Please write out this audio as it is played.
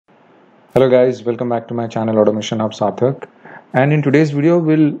Hello guys, welcome back to my channel Automation Hub Sathak. And in today's video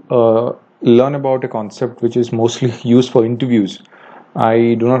we'll learn about a concept which is mostly used for interviews.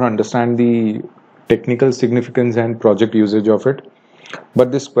 I do not understand the technical significance and project usage of it,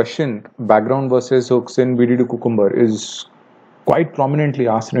 but this question, background versus hooks in BDD Cucumber, is quite prominently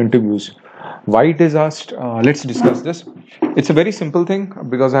asked in interviews. Why it is asked? Let's discuss this. It's a very simple thing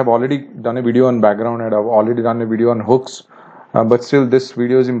because I've already done a video on background and I've already done a video on hooks. But still, this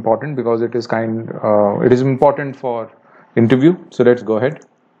video is important because it is important for interview. So let's go ahead.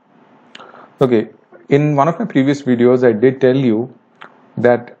 Okay, in one of my previous videos, I did tell you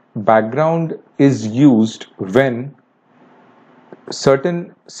that background is used when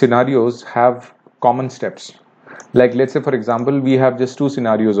certain scenarios have common steps. Like let's say, for example, we have just two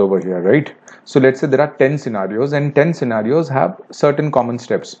scenarios over here, right? So let's say there are 10 scenarios and 10 scenarios have certain common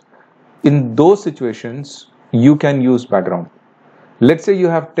steps. In those situations, you can use background. Let's say you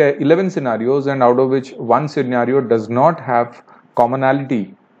have 11 scenarios and out of which one scenario does not have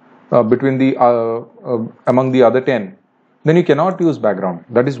commonality between the among the other 10, then you cannot use background.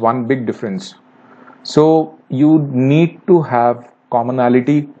 That is one big difference. So you need to have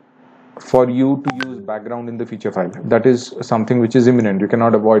commonality for you to use background in the feature file. That is something which is imminent. You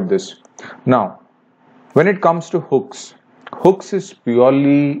cannot avoid this. Now, when it comes to hooks, hooks is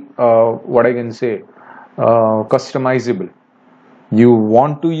purely what I can say customizable. You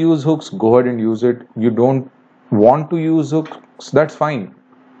want to use hooks, go ahead and use it. You don't want to use hooks, that's fine.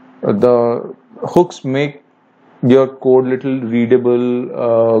 The hooks make your code little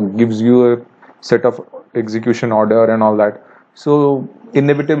readable, gives you a set of execution order and all that. So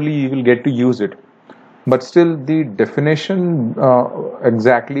inevitably you will get to use it. But still the definition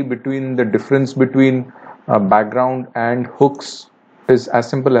exactly between the difference between background and hooks is as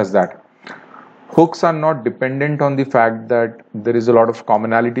simple as that. Hooks are not dependent on the fact that there is a lot of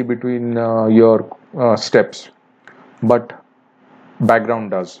commonality between your steps, but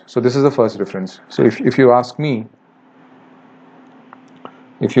background does. So this is the first difference. So if you ask me,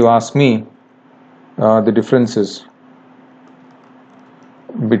 the differences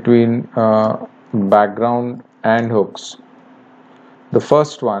between background and hooks, the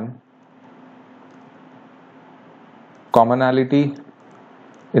first one, commonality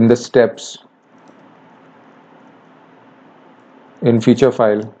in the steps in feature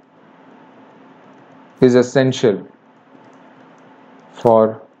file is essential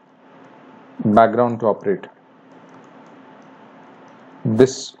for background to operate.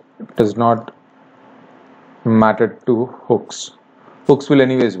 This does not matter to hooks. Hooks will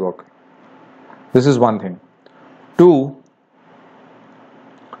anyways work. This is one thing. Two,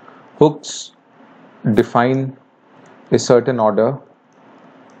 hooks define a certain order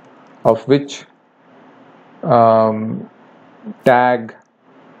of which tag,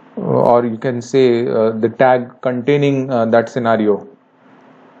 or you can say the tag containing that scenario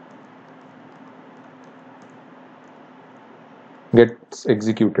gets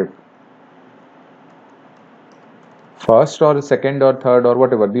executed first or second or third or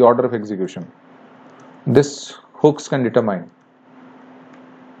whatever, the order of execution. This hooks can determine.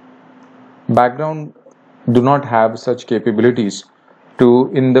 Background do not have such capabilities to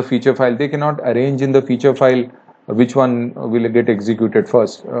in the feature file. They cannot arrange in the feature file which one will get executed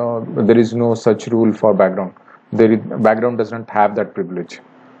first. There is no such rule for background. Background does not have that privilege.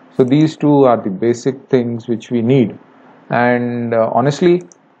 So these two are the basic things which we need. And honestly,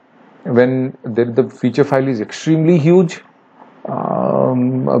 when the feature file is extremely huge,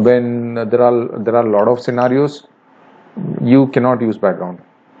 when there are a lot of scenarios, you cannot use background.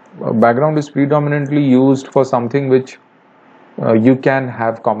 Background is predominantly used for something which you can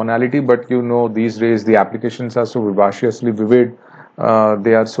have commonality, but you know these days the applications are so vivaciously vivid,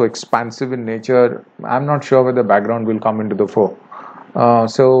 they are so expansive in nature. I'm not sure whether background will come into the fore.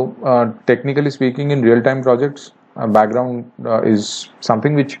 Technically speaking, in real-time projects, background is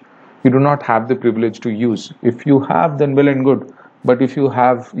something which you do not have the privilege to use. If you have, then well and good. But if you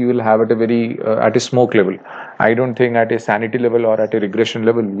have, you will have at a very at a smoke level. I don't think at a sanity level or at a regression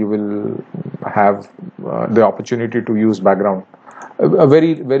level you will have the opportunity to use background.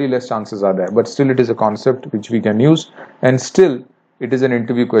 Very less chances are there. But still, it is a concept which we can use, and still it is an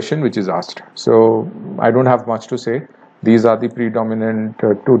interview question which is asked. So I don't have much to say. These are the predominant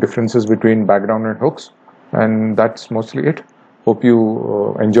two differences between background and hooks, and that's mostly it. Hope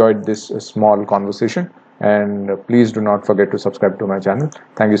you enjoyed this small conversation. And please do not forget to subscribe to my channel.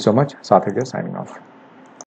 Thank you so much. Sathak here signing off.